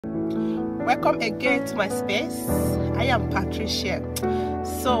Welcome again to my space. I am Patricia.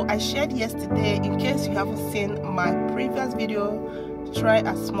 So I shared yesterday, in case you haven't seen my previous video, try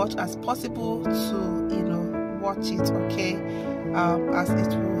as much as possible to watch it, okay, as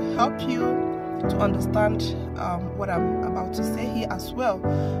it will help you to understand what I'm about to say here as well.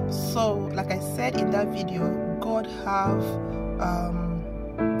 So like I said in that video, God have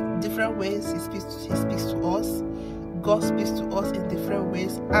different ways he speaks to us. God speaks to us in different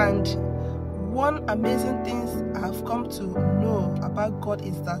ways, and one amazing thing I've come to know about God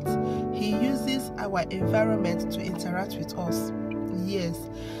is that he uses our environment to interact with us. Yes,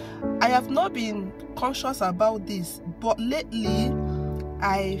 I have not been conscious about this, but lately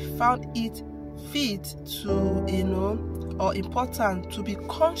I found it fit to or important to be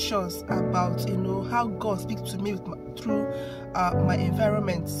conscious about how God speaks to me through my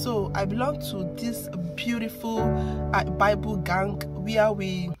environment. So I belong to this beautiful Bible gang where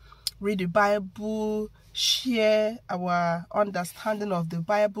we read the Bible, share our understanding of the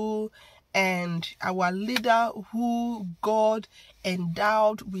Bible, and our leader who God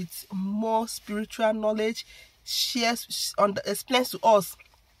endowed with more spiritual knowledge explains to us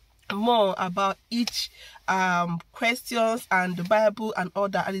more about each questions and the Bible and all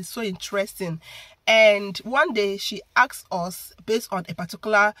that, and it's so interesting. And one day she asked us, based on a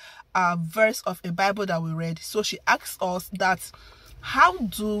particular verse of a Bible that we read, so she asked us that, how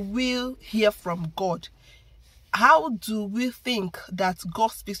do we hear from God? How do we think that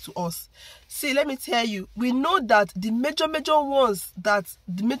God speaks to us? See, let me tell you, we know that the major ways that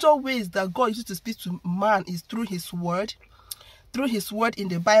God uses to speak to man is through his word in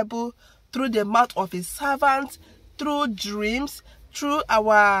the Bible, through the mouth of his servants, through dreams, through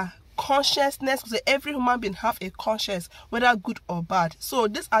our consciousness, because every human being have a conscience, whether good or bad. So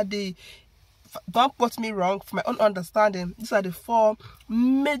these are the, don't quote me wrong, from my own understanding, these are the four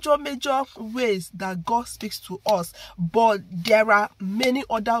major ways that God speaks to us. But there are many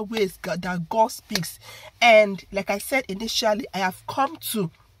other ways that God speaks, and like I said initially, I have come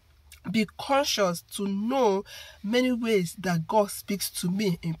to be conscious to know many ways that God speaks to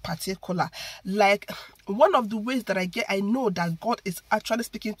me in particular. Like, one of the ways that I know that God is actually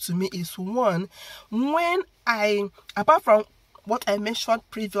speaking to me is one, when apart from what I mentioned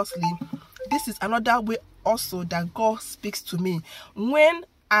previously, this is another way also that God speaks to me. When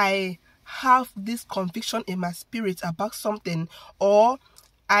I have this conviction in my spirit about something, or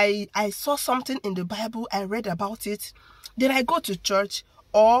I saw something in the Bible, I read about it, then I go to church,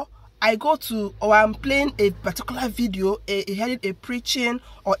 or I'm playing a particular video, hearing a preaching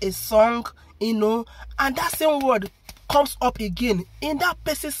or a song, and that same word comes up again in that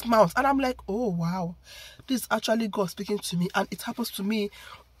person's mouth, and I'm like, oh wow, this is actually God speaking to me. And it happens to me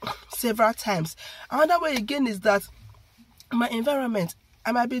several times. Another way again is that my environment,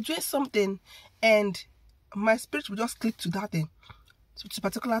 I might be doing something and my spirit will just click to that thing, to a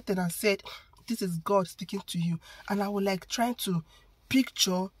particular thing, and said, this is God speaking to you, and I will like trying to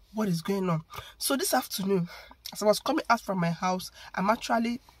picture what is going on. So this afternoon, as I was coming out from my house, I'm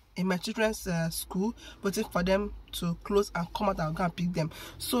actually in my children's school, waiting for them to close and come out, and I'll go and pick them.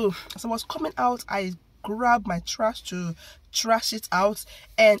 So as I was coming out, I grabbed my trash to trash it out,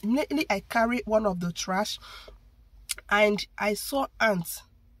 and immediately I carried one of the trash, and I saw ants,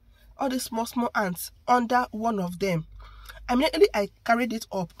 all these small ants under one of them. Immediately I carried it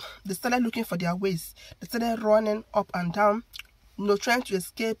up. They started looking for their ways. They started running up and down, trying to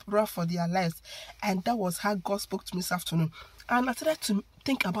escape, run for their lives. And that was how God spoke to me this afternoon. And I started to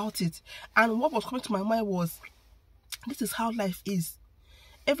think about it, and what was coming to my mind was, this is how life is.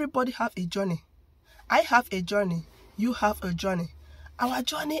 Everybody have a journey. I have a journey, you have a journey. Our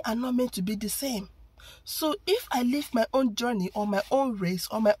journey are not meant to be the same. So if I live my own journey, or my own race,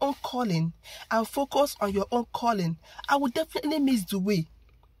 or my own calling, and focus on your own calling, I will definitely miss the way.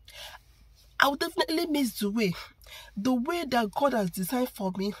 The way that God has designed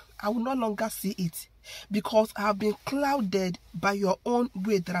for me, I will no longer see it, because I have been clouded by your own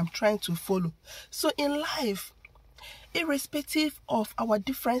way that I'm trying to follow. So in life, irrespective of our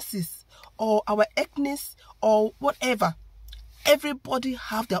differences or our ethnicity or whatever, everybody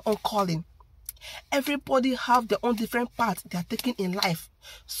have their own calling. Everybody have their own different paths they are taking in life.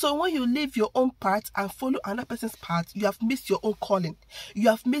 So when you leave your own path and follow another person's path, you have missed your own calling. You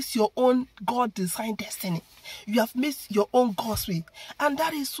have missed your own God-designed destiny. You have missed your own God's way. And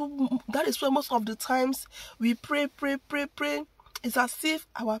that is why most of the times we pray. It's as if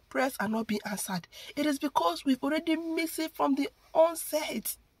our prayers are not being answered. It is because we've already missed it from the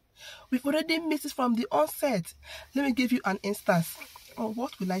onset. Let me give you an instance.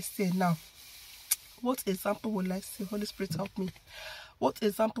 What will I say now? What example will I say? Holy Spirit, help me. What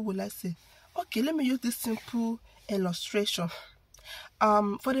example will I say? Okay, let me use this simple illustration.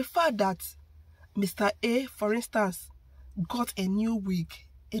 For the fact that Mr. A, for instance, got a new wig.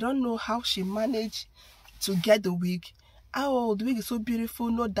 I don't know how she managed to get the wig. Oh, the wig is so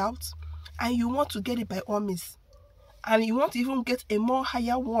beautiful, no doubt. And you want to get it by all means. And you want to even get a more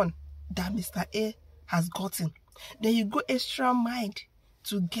higher one that Mr. A has gotten. Then you go extra mind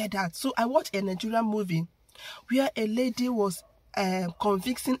to get that. So I watched a Nigerian movie where a lady was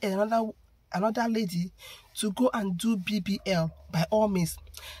convincing another lady to go and do BBL by all means.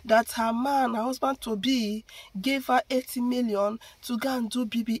 That her husband to be, gave her 80 million to go and do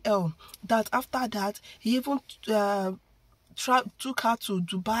BBL. That after that, he even took her to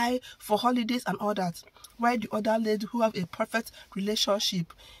Dubai for holidays and all that. While the other lady, who have a perfect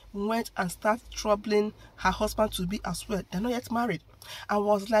relationship, went and started troubling her husband to be as well. They're not yet married. And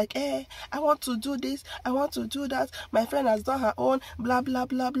was like, I want to do this, I want to do that. My friend has done her own, blah, blah,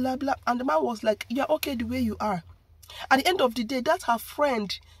 blah, blah, blah. And the man was like, you're okay the way you are. At the end of the day, that's her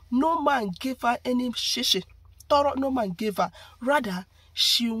friend. No man gave her any shishi. Thorough, no man gave her. Rather,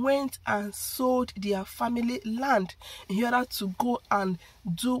 she went and sold their family land in order to go and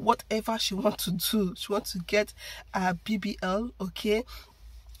do whatever she wants to do. She wants to get a BBL, okay?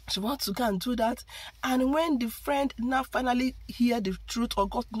 She wants to go and do that. And when the friend now finally hear the truth or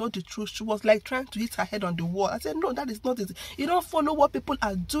got to know the truth, she was like trying to hit her head on the wall. I said, no, that is not it. You don't follow what people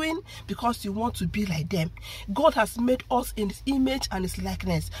are doing because you want to be like them. God has made us in his image and his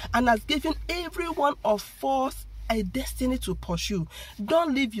likeness, and has given every one of us a destiny to pursue.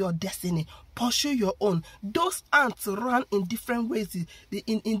 Don't leave your destiny. Pursue your own. Those ants run in different ways,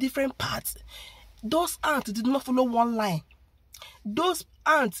 in different paths. Those ants did not follow one line. Those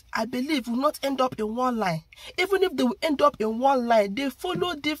ants, I believe, will not end up in one line. Even if they will end up in one line, they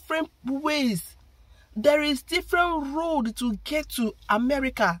follow different ways. There is different road to get to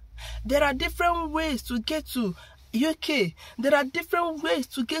America. There are different ways to get to UK. There are different ways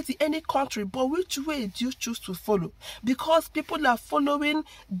to get to any country, but which way do you choose to follow? Because people are following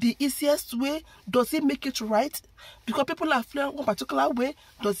the easiest way, does it make it right? Because people are following one particular way,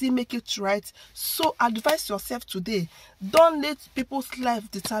 does it make it right? So advise yourself today. Don't let people's life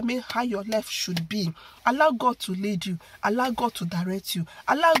determine how your life should be. Allow God to lead you. Allow God to direct you.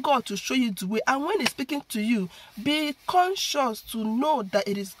 Allow God to show you the way. And when he's speaking to you, be conscious to know that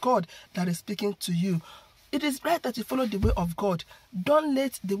it is God that is speaking to you. It is right that you follow the way of God. Don't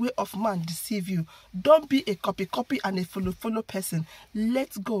let the way of man deceive you. Don't be a copy and a follow person.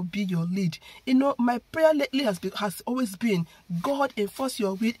 Let God be your lead. You know, my prayer lately has always been, God, enforce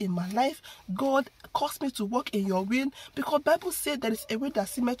your will in my life. God, cause me to walk in your will. Because Bible said there is a way that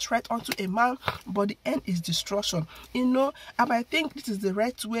seemeth right unto a man, but the end is destruction. You know, I might think this is the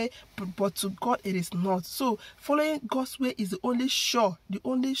right way, but to God it is not. So following God's way is the only sure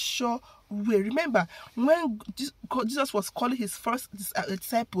way. Remember, when Jesus was calling his first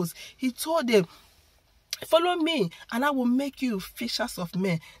disciples, he told them, follow me and I will make you fishers of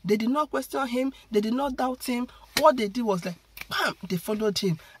men. They did not question him. They did not doubt him. What they did was like, bam, they followed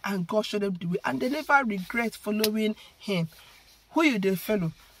him, and God showed them the way, and they never regret following him. Who you they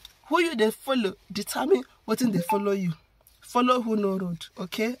follow? Who you they follow determine what they follow you. Follow who no road.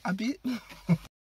 Okay, Abi?